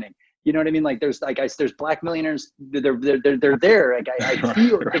redlining. You know what I mean? Like, there's Black millionaires. They're there. Like, I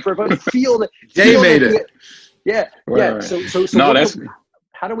feel everybody feel that. They made it. Yeah. Right. So no,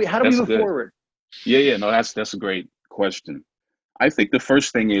 how do we move forward? Yeah. No, that's a great question. I think the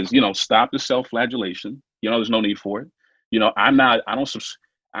first thing is, stop the self-flagellation. There's no need for it.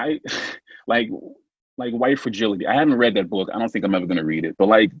 I like White Fragility. I haven't read that book. I don't think I'm ever going to read it. But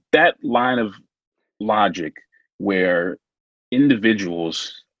like that line of logic where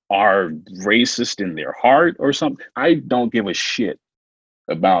individuals are racist in their heart or something. I don't give a shit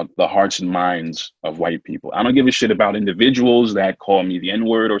about the hearts and minds of white people. I don't give a shit about individuals that call me the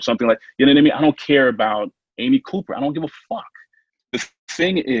N-word or something like, you know what I mean? I don't care about Amy Cooper. I don't give a fuck. The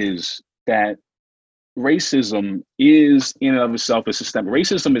thing is that racism is in and of itself a system.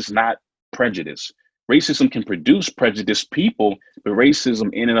 Racism is not prejudice. Racism can produce prejudiced people, but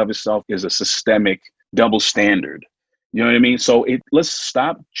racism in and of itself is a systemic double standard. You know what I mean? So let's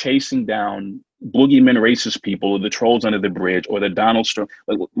stop chasing down boogeyman racist people, or the trolls under the bridge, or the Donald Trump.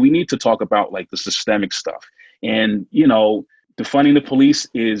 Like, we need to talk about like the systemic stuff. And, defunding the police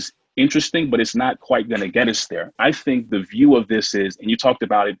is interesting, but it's not quite going to get us there. I think the view of this is, and you talked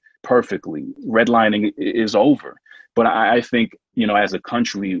about it perfectly, redlining is over. But I think, as a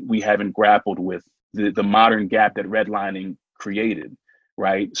country, we haven't grappled with the modern gap that redlining created,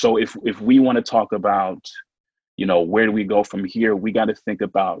 right? So if we want to talk about, where do we go from here? We got to think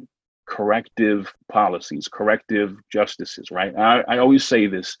about corrective policies, corrective justices, right? I always say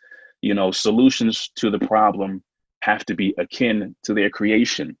this, solutions to the problem have to be akin to their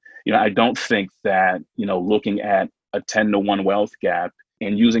creation. I don't think that, looking at a 10-to-1 wealth gap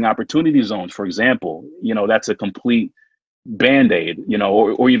and using opportunity zones, for example, that's a complete Band-Aid,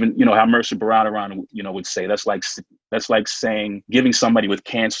 or even, how Mercer Baradaran, would say, that's like saying giving somebody with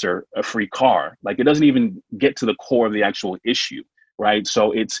cancer a free car. Like, it doesn't even get to the core of the actual issue, right?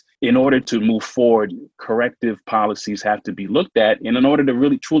 So it's, in order to move forward, corrective policies have to be looked at. And in order to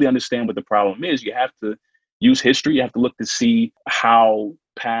really truly understand what the problem is, you have to use history. You have to look to see how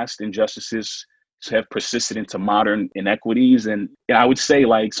past injustices have persisted into modern inequities. And I would say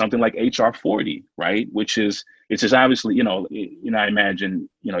like something like HR 40, right? It's just obviously, I imagine,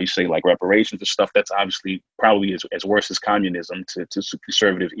 you say like reparations and stuff, that's obviously probably as worse as communism to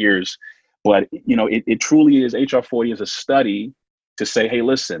conservative ears. But, it truly is, HR 40 is a study to say, hey,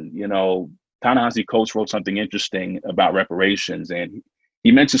 listen, Ta-Nehisi Coates wrote something interesting about reparations. And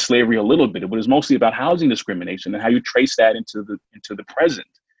He mentioned slavery a little bit, but it's mostly about housing discrimination and how you trace that into the present.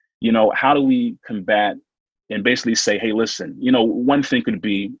 How do we combat and basically say, hey, listen, one thing could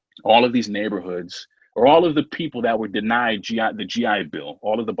be all of these neighborhoods or all of the people that were denied the GI Bill,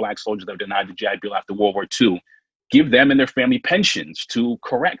 all of the Black soldiers that were denied the GI Bill after World War II, give them and their family pensions to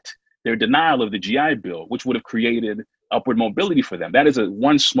correct their denial of the GI Bill, which would have created upward mobility for them. That is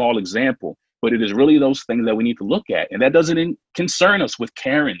one small example, but it is really those things that we need to look at. And that doesn't concern us with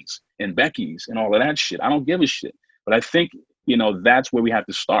Karens and Beckys and all of that shit. I don't give a shit. But I think, that's where we have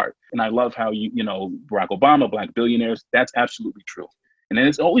to start. And I love how, Barack Obama, Black billionaires, that's absolutely true. And then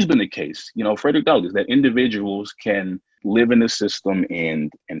it's always been the case, Frederick Douglass, that individuals can live in the system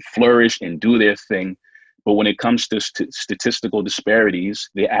and flourish and do their thing. But when it comes to statistical disparities,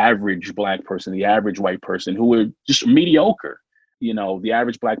 the average Black person, the average white person who are just mediocre, the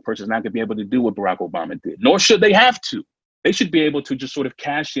average Black person is not going to be able to do what Barack Obama did, nor should they have to. They should be able to just sort of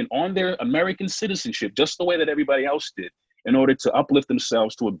cash in on their American citizenship, just the way that everybody else did, in order to uplift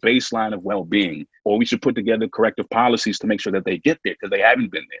themselves to a baseline of well-being. Or we should put together corrective policies to make sure that they get there, because they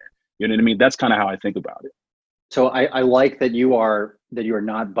haven't been there. You know what I mean? That's kind of how I think about it. So I like that you are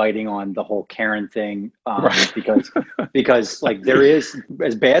not biting on the whole Karen thing, Right. because like there is,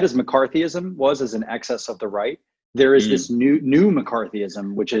 as bad as McCarthyism was as an excess of the right, there is this new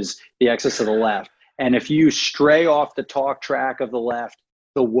McCarthyism, which is the excess of the left. And if you stray off the talk track of the left,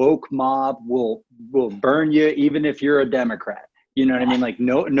 the woke mob will burn you, even if you're a Democrat. You know what I mean? Like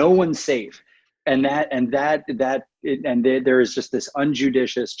no one's safe. And there is just this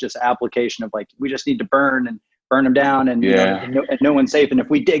unjudicious just application of like, we just need to burn them down, and, and no one's safe. And if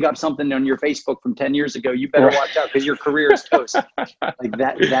we dig up something on your Facebook from 10 years ago, you better watch out, because your career is toast. Like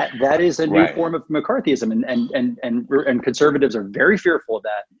that is a new form of McCarthyism, and conservatives are very fearful of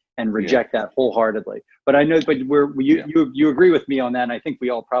that and reject that wholeheartedly. But I know, but you agree with me on that, and I think we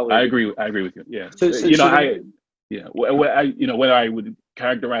all probably I agree with you. Yeah. Whether I would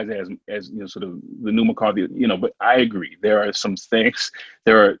characterize it as sort of the new McCarthy, but I agree. There are some things,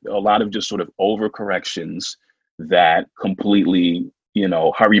 there are a lot of just sort of overcorrections that completely,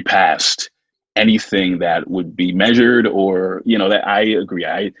 hurry past anything that would be measured, or, that I agree.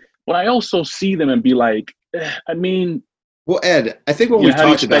 But I also see them and be like, well, Ed, I think when we've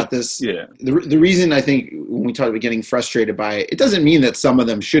talked about this, the reason I think when we talk about getting frustrated by it, it doesn't mean that some of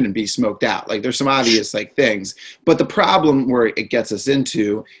them shouldn't be smoked out. Like there's some obvious things, but the problem where it gets us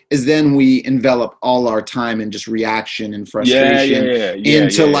into is then we envelop all our time in just reaction and frustration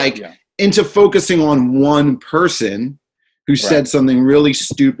into focusing on one person who said something really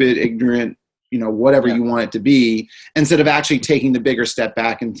stupid, ignorant, whatever you want it to be, instead of actually taking the bigger step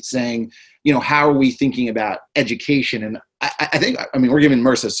back and saying, how are we thinking about education? And I think, we're giving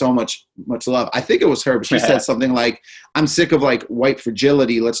Marissa so much love. I think it was her, but she said something like, I'm sick of white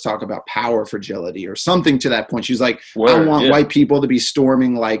fragility. Let's talk about power fragility, or something to that point. She's like, I want white people to be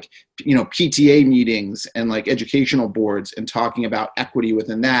storming PTA meetings and educational boards and talking about equity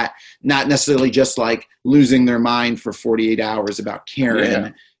within that, not necessarily just losing their mind for 48 hours about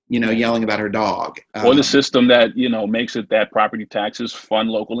Karen, yelling about her dog. Or the system that, makes it that property taxes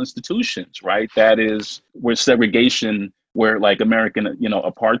fund local institutions, right? That is where segregation, where American,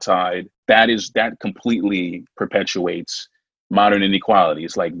 apartheid, that completely perpetuates modern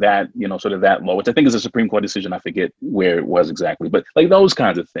inequalities, like that, sort of that law, which I think is a Supreme Court decision. I forget where it was exactly, but those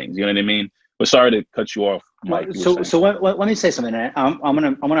kinds of things, you know what I mean? But sorry to cut you off, Mike. So let me say something. I'm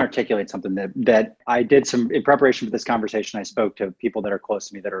gonna articulate something that I did some in preparation for this conversation. I spoke to people that are close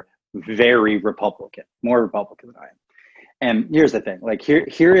to me that are very Republican, more Republican than I am. And here's the thing: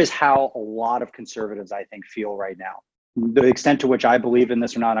 here is how a lot of conservatives, I think, feel right now. The extent to which I believe in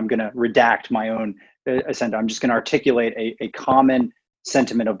this or not, I'm going to redact my own assent. I'm just going to articulate a common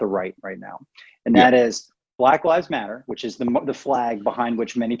sentiment of the right now, and that is Black Lives Matter, which is the flag behind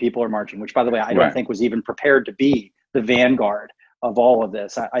which many people are marching, which, by the way, I don't think was even prepared to be the vanguard of all of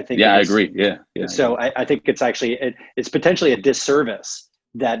this. I think. Yeah, I agree. Yeah. So I think it's actually, it's potentially a disservice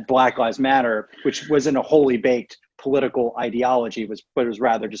that Black Lives Matter, which wasn't a wholly baked political ideology, but it was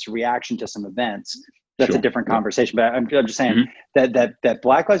rather just a reaction to some events. That's a different conversation. But I'm just saying that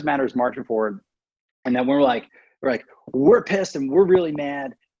Black Lives Matter is marching forward, and then we're we're pissed and we're really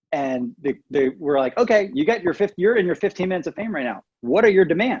mad. And we're like, okay, you're in your 15 minutes of fame right now. What are your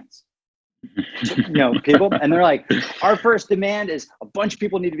demands? People, and they're like, our first demand is a bunch of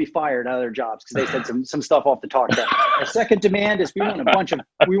people need to be fired out of their jobs because they said some stuff off the talk track. Our second demand is we want a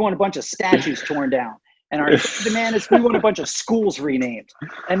bunch of statues torn down. And our third demand is we want a bunch of schools renamed.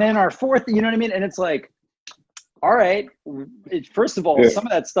 And then our fourth, you know what I mean? And it's like, all right, first of all, some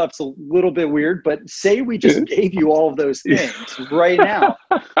of that stuff's a little bit weird, but say we just gave you all of those things right now.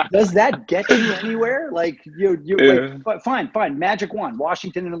 Does that get you anywhere? Like like, fine, magic wand.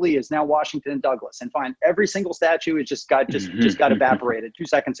 Washington and Lee is now Washington and Douglas, and fine, every single statue is just got evaporated 2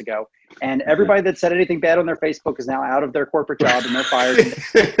 seconds ago, and everybody that said anything bad on their Facebook is now out of their corporate job and they're fired.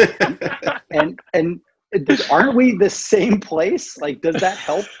 and aren't we the same place? Like, does that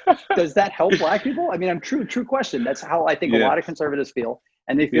help? Does that help Black people? I mean, true question. That's how I think a lot of conservatives feel,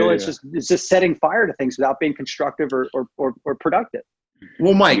 and they feel it's just setting fire to things without being constructive or productive.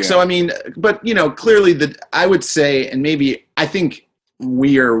 Well, Mike, so I mean, but clearly I would say, and maybe I think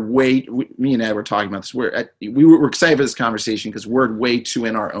me and Ed were talking about this. We're excited for this conversation because we're way too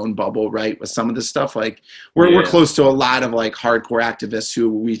in our own bubble, right? With some of this stuff, like we're close to a lot of like hardcore activists who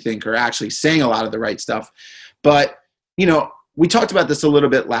we think are actually saying a lot of the right stuff. But we talked about this a little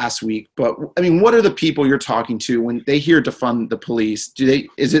bit last week. But I mean, what are the people you're talking to when they hear defund the police?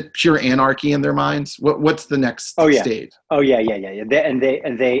 Is it pure anarchy in their minds? What's the next stage? Oh yeah. And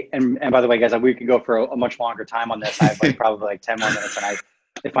by the way, guys, we could go for a much longer time on this. I have probably 10 more minutes, and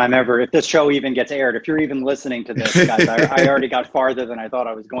if this show even gets aired, if you're even listening to this, guys, I already got farther than I thought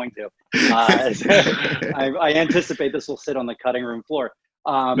I was going to. I anticipate this will sit on the cutting room floor.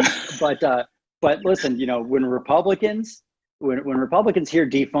 But listen, when Republicans hear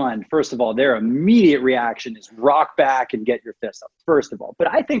defund, first of all, their immediate reaction is rock back and get your fist up, first of all.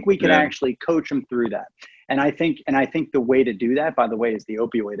 But I think we can actually coach them through that. And I think the way to do that, by the way, is the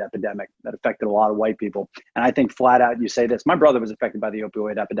opioid epidemic that affected a lot of white people. And I think flat out, you say this, my brother was affected by the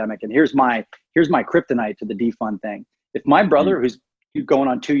opioid epidemic. And here's my kryptonite to the defund thing. If my brother, who's going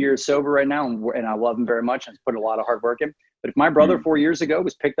on 2 years sober right now, and I love him very much and has put a lot of hard work in, but if my brother 4 years ago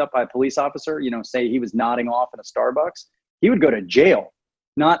was picked up by a police officer, say he was nodding off in a Starbucks, he would go to jail,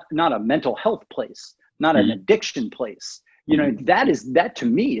 not a mental health place, not an addiction place. That to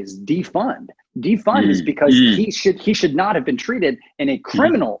me is defund. Defund is because he should not have been treated in a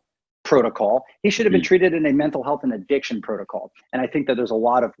criminal protocol. He should have been treated in a mental health and addiction protocol. And I think that there's a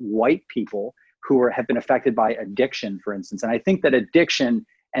lot of white people who have been affected by addiction, for instance. And I think that addiction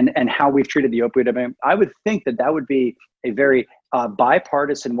and how we've treated the opioid epidemic, I would think that would be a very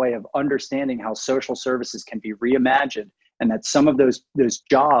bipartisan way of understanding how social services can be reimagined. And that some of those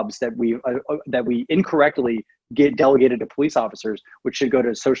jobs that we incorrectly get delegated to police officers, which should go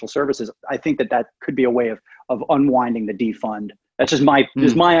to social services, I think that could be a way of unwinding the defund. That's just my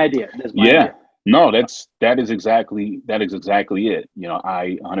idea. Idea. No, that is exactly it.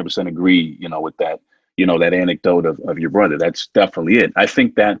 I 100% agree. With that. That anecdote of your brother. That's definitely it. I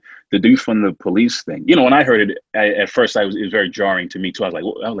think that the defund the police thing. When I heard it at first, it was very jarring to me too. I was like,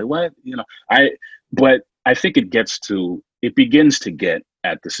 what? But I think it begins to get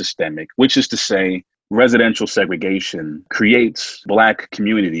at the systemic, which is to say residential segregation creates Black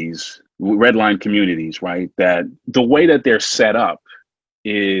communities, red line communities, right? That the way that they're set up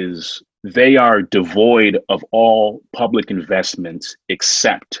is they are devoid of all public investments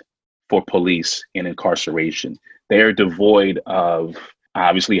except for police and incarceration. They are devoid of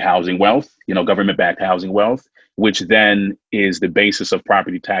obviously housing wealth, government-backed housing wealth, which then is the basis of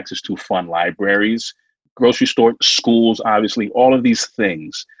property taxes to fund libraries, grocery store, schools, obviously, all of these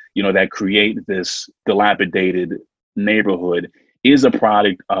things, that create this dilapidated neighborhood is a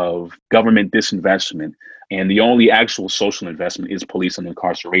product of government disinvestment. And the only actual social investment is police and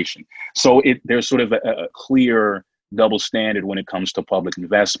incarceration. So there's sort of a clear double standard when it comes to public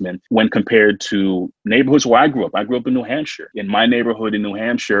investment when compared to neighborhoods where I grew up. I grew up in New Hampshire. In my neighborhood in New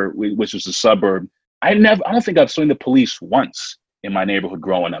Hampshire, which was a suburb, I don't think I've seen the police once in my neighborhood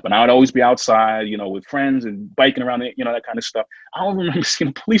growing up. And I would always be outside, with friends and biking around, that kind of stuff. I don't remember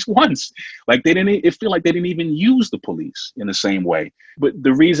seeing the police once. Like it feel like they didn't even use the police in the same way. But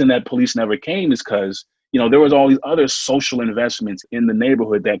the reason that police never came is because, there was all these other social investments in the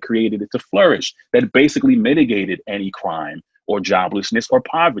neighborhood that created it to flourish, that basically mitigated any crime or joblessness or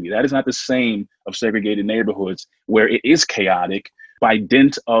poverty. That is not the same of segregated neighborhoods where it is chaotic by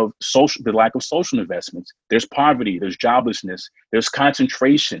dint of the lack of social investments. There's poverty, there's joblessness, there's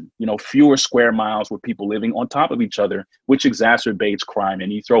concentration, fewer square miles with people living on top of each other, which exacerbates crime,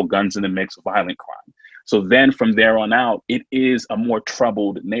 and you throw guns in the mix of violent crime. So then from there on out, it is a more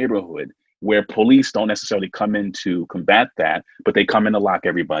troubled neighborhood where police don't necessarily come in to combat that, but they come in to lock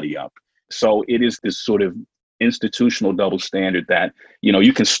everybody up. So it is this sort of institutional double standard that,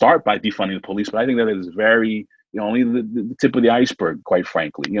 you can start by defunding the police, but I think that is very, only the tip of the iceberg, quite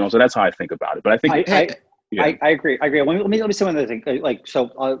frankly. So that's how I think about it. But I think Yeah. I agree. I agree. Let me say one other thing.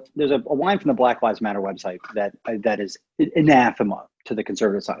 There's a line from the Black Lives Matter website that is anathema to the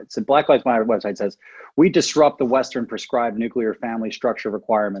conservative side. So Black Lives Matter website says, "We disrupt the Western prescribed nuclear family structure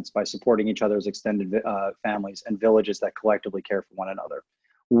requirements by supporting each other's extended families and villages that collectively care for one another."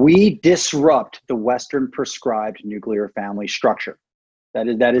 We disrupt the Western prescribed nuclear family structure.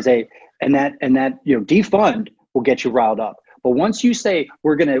 And that defund will get you riled up. But once you say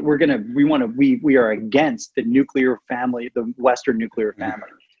we are against the nuclear family, the Western nuclear family,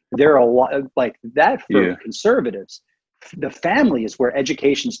 there are a lot like that for conservatives. The family is where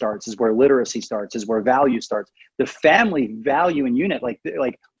education starts, is where literacy starts, is where value starts. The family value and unit, like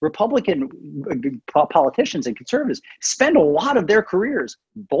Republican politicians and conservatives spend a lot of their careers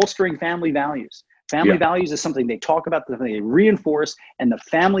bolstering family values. Family values is something they talk about, something they reinforce, and the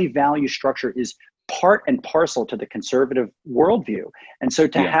family value structure is part and parcel to the conservative worldview. And so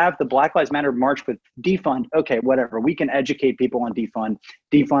to have the Black Lives Matter march with defund, okay, whatever, we can educate people on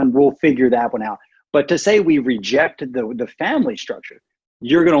defund, we'll figure that one out. But to say we reject the family structure,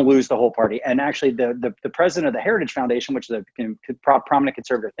 you're going to lose the whole party. And actually the president of the Heritage Foundation, which is a prominent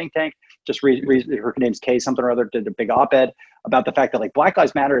conservative think tank, her name's Kay something or other, did a big op-ed about the fact that like Black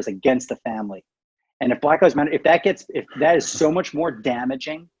Lives Matter is against the family. And if Black Lives Matter, if that is so much more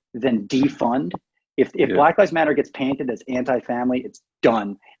damaging than defund, if Black Lives Matter gets painted as anti-family, it's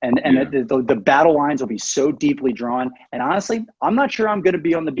done. And the battle lines will be so deeply drawn. And honestly, I'm not sure I'm going to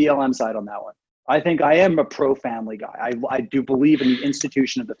be on the BLM side on that one. I think I am a pro-family guy. I do believe in the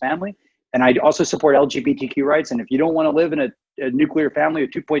institution of the family. And I also support LGBTQ rights. And if you don't want to live in a nuclear family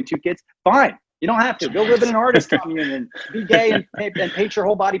with 2.2 kids, fine. You don't have to. Go live in an artist commune and be gay and paint your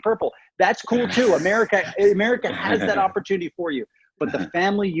whole body purple. That's cool too. America has that opportunity for you. But the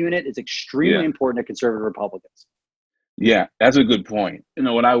family unit is extremely important to conservative Republicans. Yeah, that's a good point.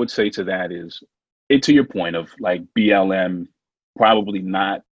 What I would say to that is, to your point of like BLM probably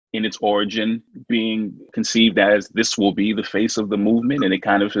not in its origin being conceived as this will be the face of the movement, and it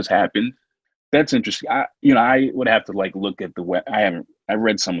kind of just happened. That's interesting. I would have to like look at the web. I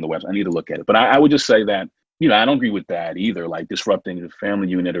read some of the webs. I need to look at it, but I would just say that I don't agree with that either. Like disrupting the family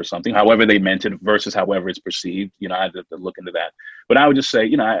unit or something, however they meant it versus however it's perceived. I had to look into that. But I would just say,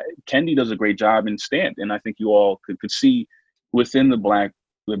 Kendi does a great job in Stand, and I think you all could see within the Black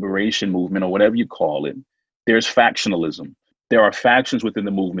liberation movement or whatever you call it, there's factionalism. There are factions within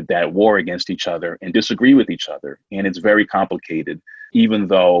the movement that war against each other and disagree with each other. And it's very complicated, even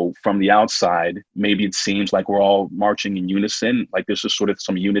though from the outside, maybe it seems like we're all marching in unison, like there's just sort of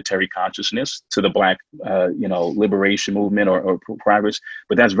some unitary consciousness to the Black, liberation movement or progress,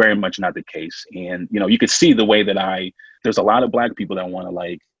 but that's very much not the case. And, you could see the way that there's a lot of Black people that want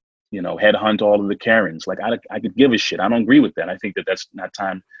to headhunt all of the Karens. Like I could give a shit. I don't agree with that. I think that's not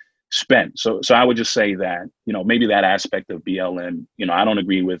time spent. So I would just say that, maybe that aspect of BLM, I don't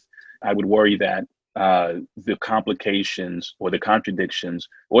agree with. I would worry that the complications or the contradictions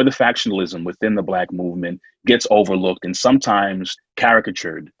or the factionalism within the Black movement gets overlooked and sometimes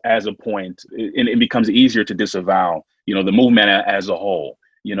caricatured as a point, and it becomes easier to disavow, the movement as a whole.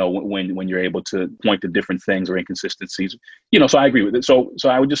 When you're able to point to different things or inconsistencies, so I agree with it. So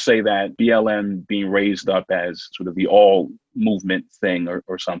I would just say that BLM being raised up as sort of the all movement thing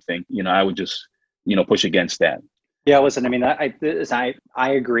or something, I would just, push against that. Yeah, listen, I mean, I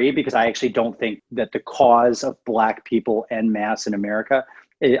agree, because I actually don't think that the cause of Black people en masse in America,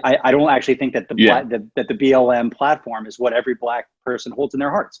 I don't actually think that the BLM platform is what every Black person holds in their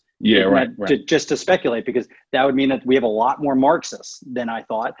hearts. Yeah, right. Just to speculate, because that would mean that we have a lot more Marxists than I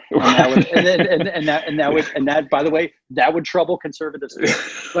thought, and that by the way, that would trouble conservatives.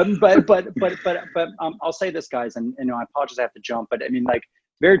 But I'll say this, guys, and I apologize, I have to jump, but I mean, like,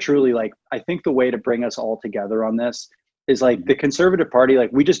 very truly, like, I think the way to bring us all together on this is like the conservative party, like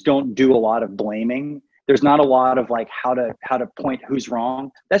we just don't do a lot of blaming. There's not a lot of like how to point who's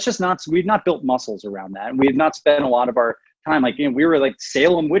wrong. That's just not, we've not built muscles around that. And we've not spent a lot of our time, like, we were like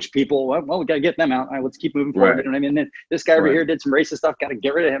Salem witch people. Well, we got to get them out. All right, let's keep moving forward. Right. You know what I mean? And then this guy over here did some racist stuff. Got to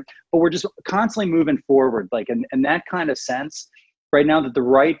get rid of him. But we're just constantly moving forward. Like, in that kind of sense right now, that the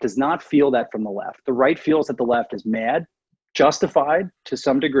right does not feel that from the left. The right feels that the left is mad, justified to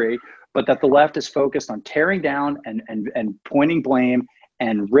some degree, but that the left is focused on tearing down and pointing blame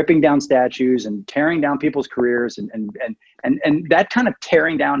and ripping down statues and tearing down people's careers and that kind of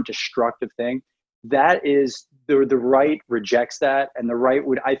tearing down destructive thing. That is the right rejects that, and the right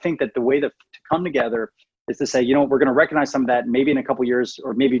would, I think that the way to come together is to say, we're going to recognize some of that. Maybe in a couple of years,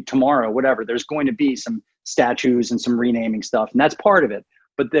 or maybe tomorrow, whatever, there's going to be some statues and some renaming stuff, and that's part of it.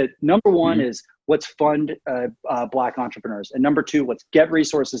 But the number one is let's fund Black entrepreneurs. And number two, let's get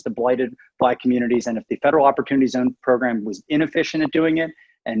resources to blighted Black communities. And if the Federal Opportunity Zone program was inefficient at doing it,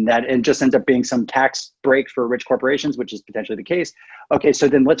 and that it just ends up being some tax break for rich corporations, which is potentially the case. Okay, so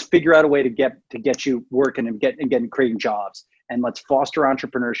then let's figure out a way to get you working and creating jobs. And let's foster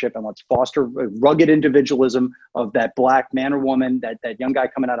entrepreneurship, and let's foster rugged individualism of that Black man or woman, that young guy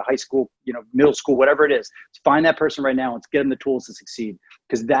coming out of high school, middle school, whatever it is. Let's find that person right now. Let's get them the tools to succeed,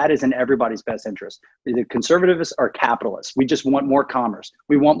 because that is in everybody's best interest. The conservatives are capitalists. We just want more commerce.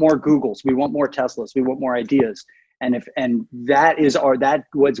 We want more Googles. We want more Teslas. We want more ideas. And that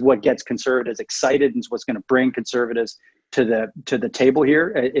was what gets conservatives excited, and is what's going to bring conservatives to the table here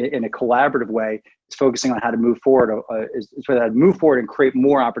in a collaborative way. Is focusing on how to move forward, and create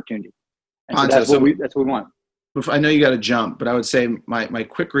more opportunity. And so that's what we want. I know you got to jump, but I would say my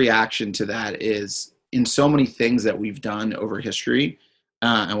quick reaction to that is, in so many things that we've done over history,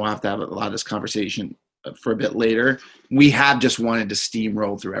 and we'll have to have a lot of this conversation for a bit later, we have just wanted to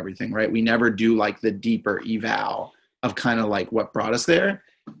steamroll through everything, right? We never do like the deeper eval of kind of like what brought us there.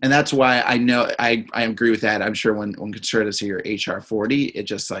 And that's why I know I agree with that. I'm sure when conservatives hear HR 40, it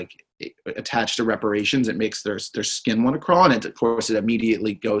just attached to reparations, it makes their skin want to crawl. And of course, it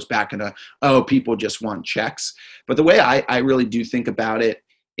immediately goes back into, people just want checks. But the way I really do think about it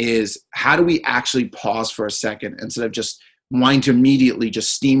is, how do we actually pause for a second instead of just wanting to immediately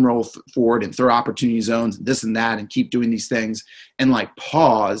just steamroll forward and throw opportunity zones, this and that, and keep doing these things, and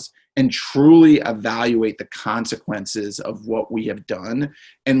pause and truly evaluate the consequences of what we have done,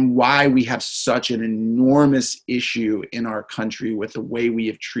 and why we have such an enormous issue in our country with the way we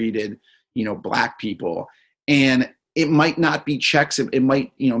have treated, Black people. And it might not be checks. It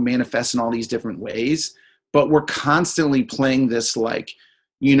might, manifest in all these different ways, but we're constantly playing this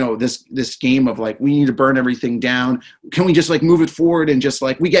this game of we need to burn everything down. Can we just move it forward and just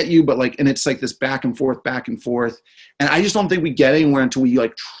we get you, but and it's this back and forth. And I just don't think we get anywhere until we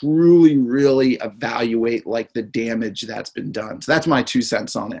truly, really evaluate the damage that's been done. So that's my 2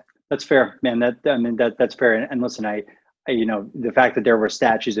 cents on it. That's fair, man. That's fair. And listen, I the fact that there were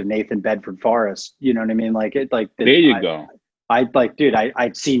statues of Nathan Bedford Forrest, you know what I mean? There you go.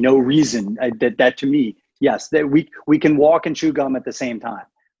 I see no reason that to me, yes, that we can walk and chew gum at the same time.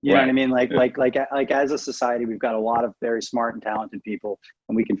 You know what I mean? Like as a society, we've got a lot of very smart and talented people,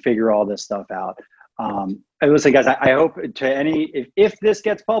 and we can figure all this stuff out. Listen, guys, I hope if this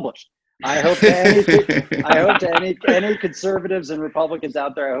gets published, I hope to any conservatives and Republicans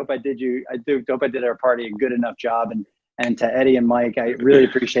out there, I hope I did our party a good enough job. And to Eddie and Mike, I really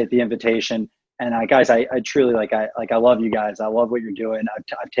appreciate the invitation. And guys, I truly I love you guys. I love what you're doing.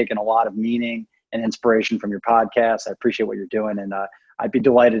 I've taken a lot of meaning and inspiration from your podcast. I appreciate what you're doing, and I'd be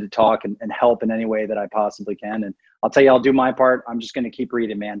delighted to talk and help in any way that I possibly can. And I'll tell you, I'll do my part. I'm just going to keep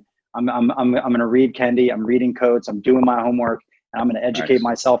reading, man. I'm going to read Kendi. I'm reading Coates. I'm doing my homework, and I'm going to educate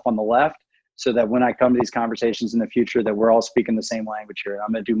myself on the left, so that when I come to these conversations in the future, that we're all speaking the same language here. And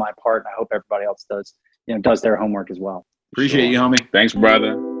I'm going to do my part, and I hope everybody else does their homework as well. Appreciate you, homie. Thanks,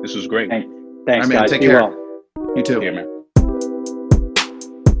 brother. This was great. Thanks, right, man, guys. take Be care. well. You too. Yeah, man.